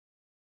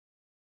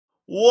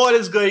What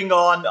is going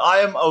on? I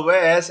am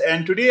Awais,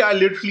 and today I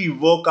literally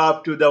woke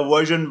up to the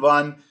version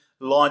 1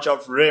 launch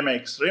of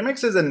Remix.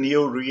 Remix is a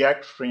new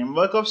React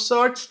framework of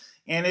sorts,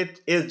 and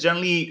it is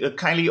generally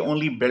kindly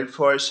only built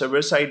for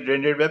server-side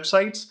rendered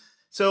websites.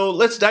 So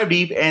let's dive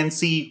deep and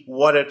see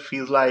what it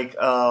feels like.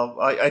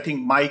 I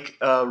think Mike,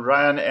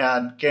 Ryan,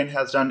 and Ken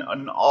has done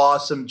an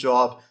awesome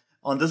job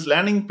on this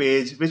landing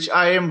page, which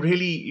I am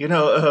really,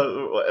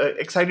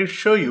 excited to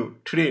show you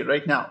today,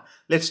 right now.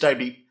 Let's dive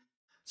deep.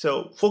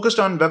 So focused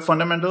on web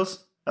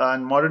fundamentals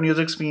and modern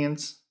user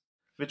experience,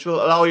 which will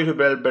allow you to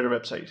build better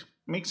websites.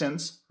 Makes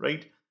sense,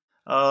 right?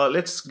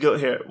 Let's go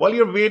here. While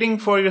you're waiting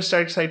for your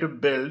static site to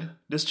build,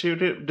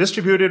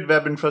 distributed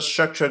web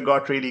infrastructure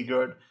got really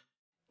good.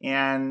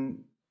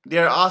 And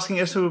they're asking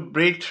us to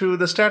break through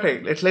the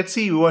static. Let's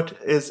see what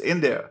is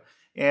in there.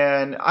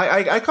 And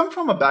I come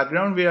from a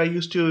background where I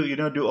used to,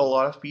 do a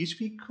lot of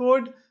PHP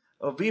code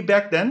way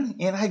back then.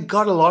 And I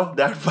got a lot of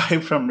that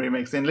vibe from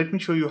Remix. And let me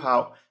show you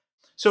how.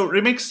 So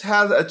Remix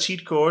has a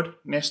cheat code,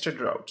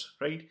 nested routes,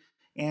 right?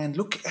 And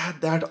look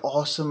at that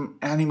awesome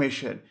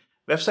animation.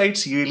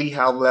 Websites really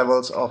have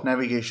levels of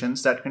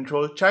navigations that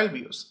control child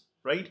views,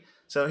 right?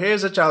 So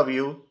here's a child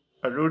view,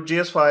 a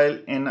root.js file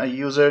in a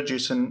user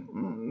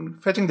JSON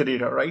fetching the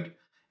data, right?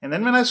 And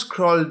then when I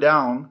scroll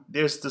down,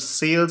 there's the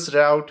sales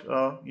route,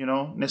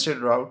 nested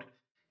route,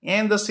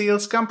 and the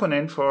sales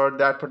component for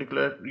that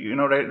particular,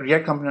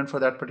 React component for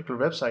that particular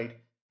website.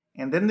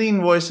 And then the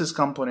invoices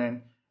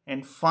component.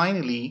 And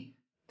finally,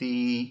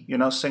 the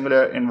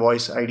singular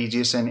invoice ID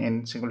JSON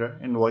and singular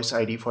invoice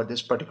ID for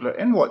this particular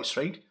invoice,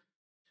 right?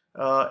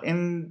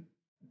 And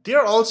there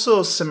are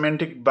also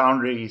semantic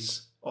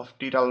boundaries of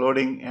data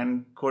loading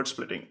and code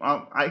splitting.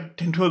 I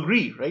tend to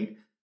agree, right?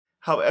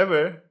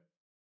 However,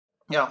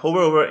 hover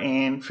over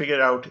and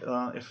figure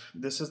out if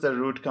this is the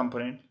root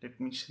component. Let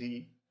me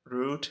see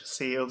root,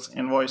 sales,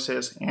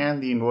 invoices,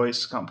 and the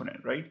invoice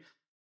component, right?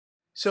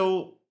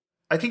 So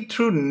I think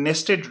through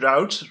nested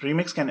routes,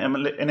 Remix can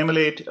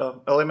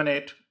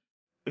eliminate,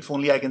 if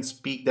only I can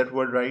speak that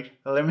word right,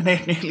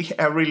 eliminate nearly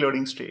every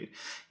loading state.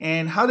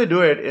 And how they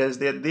do it is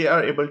that they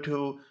are able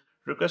to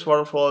request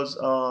waterfalls,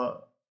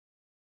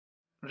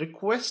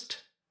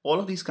 request all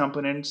of these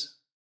components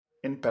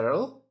in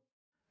parallel,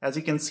 as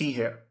you can see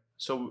here.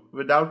 So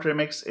without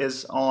Remix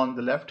is on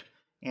the left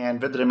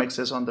and with Remix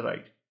is on the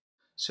right.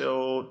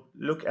 So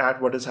look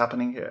at what is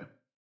happening here.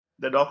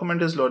 The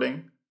document is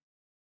loading,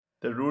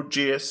 the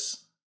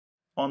root.js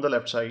on the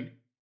left side,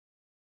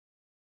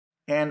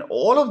 and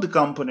all of the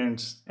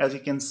components, as you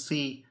can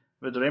see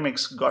with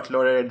Remix, got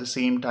loaded at the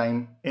same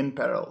time in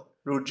parallel.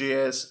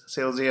 Root.js,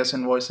 sales.js,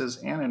 invoices,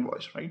 and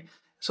invoice, right?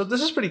 So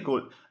this is pretty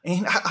cool.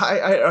 And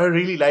I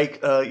really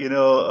like,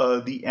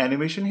 the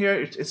animation here.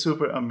 It's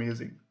super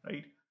amazing,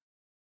 right?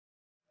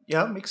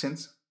 Yeah, makes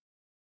sense.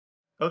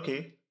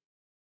 Okay.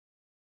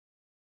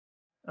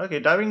 Okay,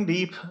 diving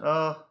deep.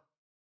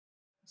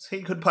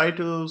 Say goodbye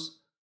to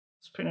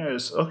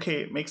spinners.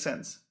 Okay, makes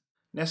sense.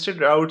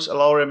 Nested routes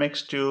allow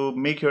Remix to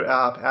make your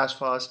app as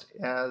fast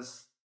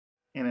as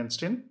an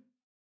instant.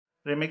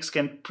 Remix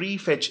can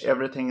prefetch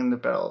everything in the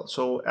parallel.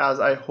 So as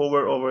I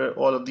hover over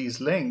all of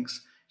these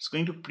links, it's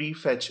going to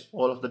prefetch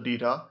all of the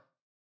data,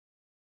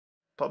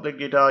 public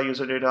data,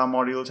 user data,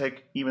 modules,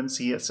 like even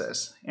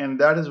CSS. And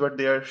that is what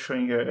they are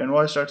showing here.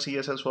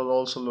 Invoice.css was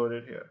also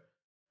loaded here.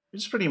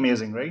 It's pretty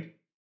amazing, right?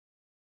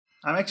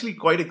 I'm actually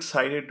quite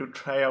excited to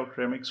try out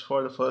Remix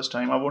for the first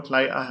time. I won't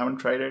lie, I haven't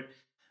tried it,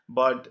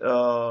 but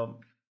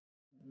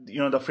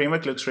the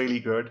framework looks really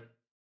good.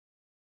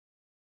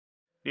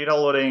 Data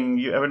loading,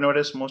 you ever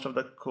notice most of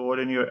the code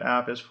in your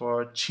app is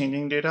for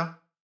changing data?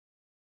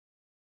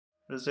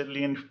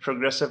 Resilient,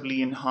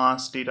 progressively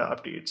enhanced data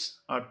updates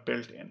are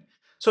built in.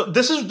 So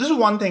this is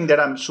one thing that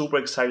I'm super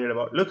excited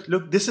about.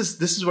 Look, this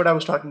is what I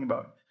was talking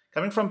about.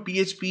 Coming from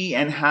PHP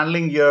and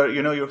handling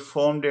your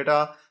form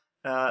data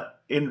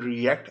in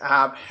React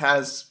app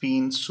has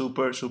been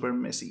super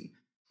messy.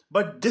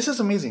 But this is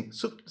amazing.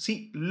 So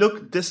see,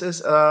 look, this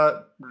is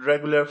a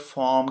regular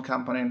form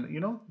component,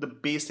 the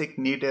basic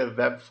native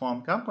web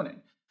form component.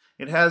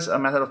 It has a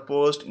method of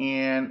post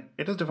and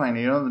it is defined,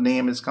 the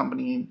name is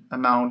company,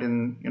 amount,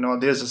 and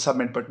there's a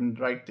submit button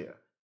right there.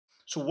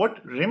 So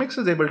what Remix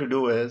is able to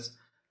do is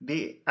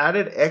they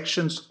added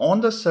actions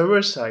on the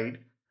server side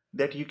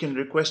that you can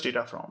request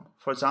data from.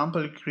 For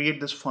example, you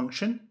create this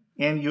function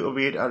and you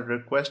await a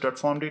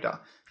request.form data,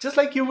 just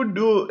like you would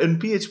do in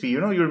PHP.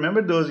 You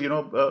remember those,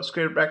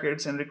 square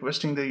brackets and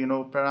requesting the,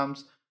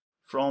 params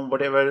from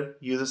whatever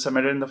user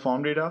submitted in the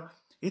form data.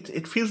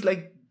 It feels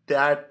like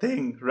that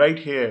thing right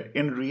here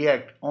in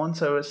React on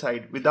server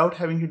side without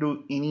having to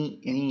do any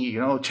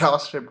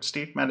JavaScript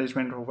state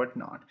management or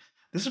whatnot.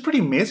 This is pretty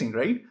amazing,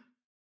 right?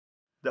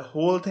 The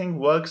whole thing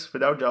works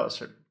without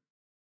JavaScript.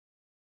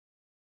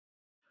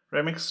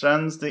 Remix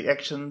runs the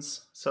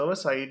actions server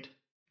side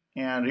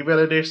and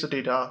revalidates the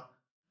data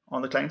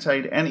on the client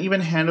side and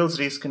even handles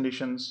race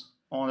conditions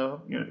on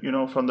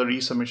the, from the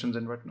resubmissions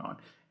and whatnot,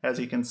 as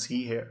you can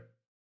see here.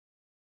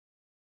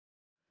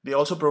 They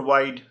also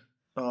provide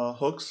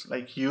hooks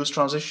like use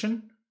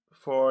transition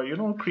for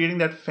creating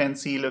that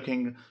fancy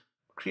looking,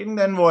 creating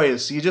the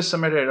invoice. You just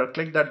submit it or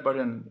click that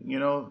button.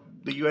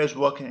 The UI is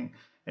working.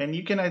 And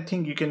I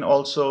think you can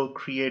also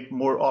create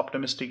more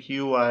optimistic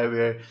UI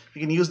where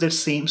you can use that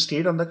same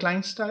state on the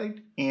client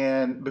side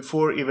and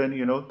before even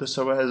the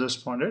server has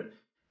responded,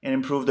 and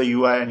improve the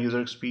UI and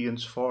user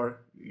experience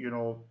for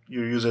your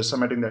users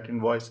submitting that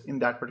invoice in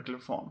that particular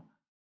form.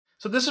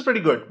 So this is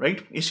pretty good,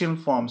 right? HTML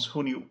forms,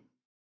 who knew?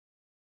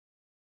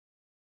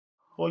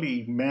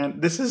 Holy man,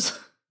 this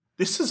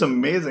is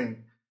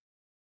amazing.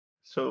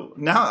 So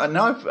now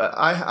if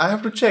I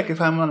have to check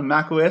if I'm on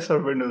Mac OS or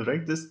Windows,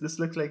 right? This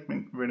looks like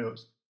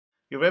Windows.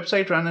 Your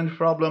website ran into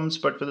problems,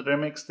 but with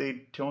Remix,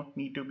 they don't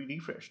need to be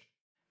refreshed.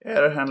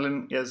 Error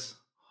handling is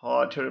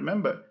hard to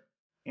remember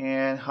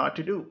and hard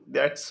to do.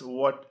 That's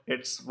why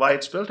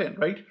it's built in,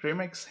 right?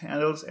 Remix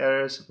handles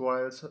errors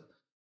while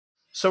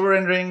server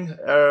rendering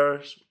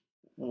errors,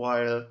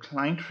 while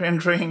client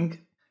rendering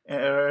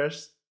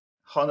errors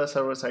on the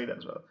server side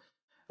as well.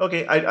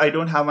 Okay, I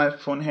don't have my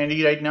phone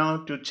handy right now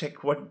to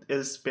check what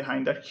is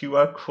behind that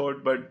QR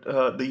code, but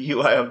the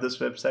UI of this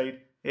website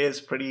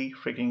is pretty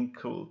freaking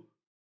cool.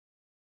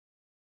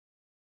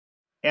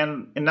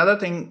 And another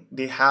thing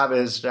they have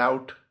is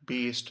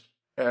route-based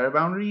error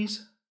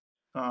boundaries.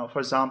 For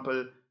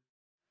example,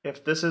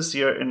 if this is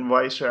your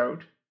invoice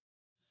route,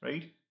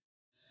 right?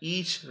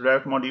 Each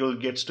route module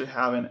gets to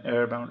have an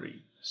error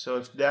boundary. So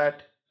if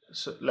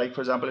like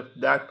for example, if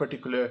that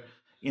particular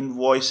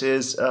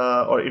invoices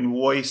or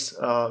invoice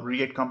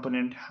React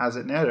component has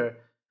an error,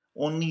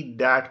 only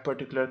that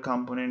particular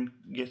component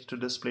gets to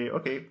display,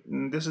 okay,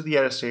 this is the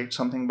error state,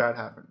 something bad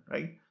happened,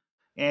 right?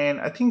 And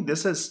I think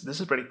this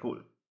is pretty cool.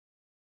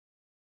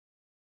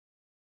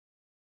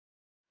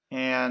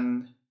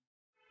 And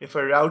if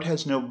a route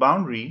has no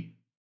boundary,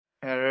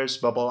 errors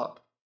bubble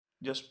up.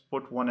 Just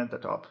put one at the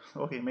top.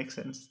 Okay, makes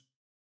sense.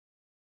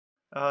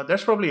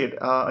 That's probably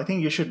it. I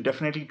think you should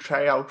definitely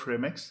try out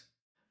Remix.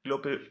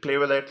 Play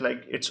with it.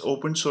 Like, it's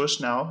open source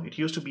now. It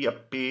used to be a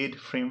paid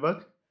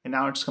framework, and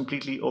now it's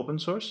completely open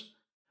source.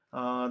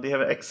 They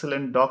have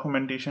excellent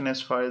documentation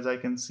as far as I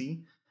can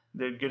see.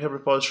 Their GitHub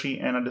repository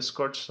and a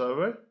Discord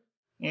server,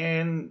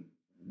 and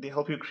they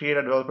help you create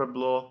a developer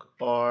blog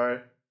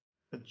or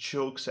a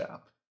jokes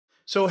app.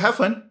 So have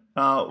fun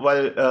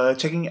while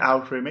checking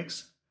out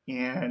Remix.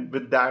 And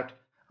with that,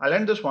 I'll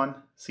end this one.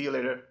 See you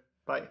later.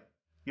 Bye.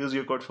 Use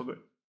your code for good.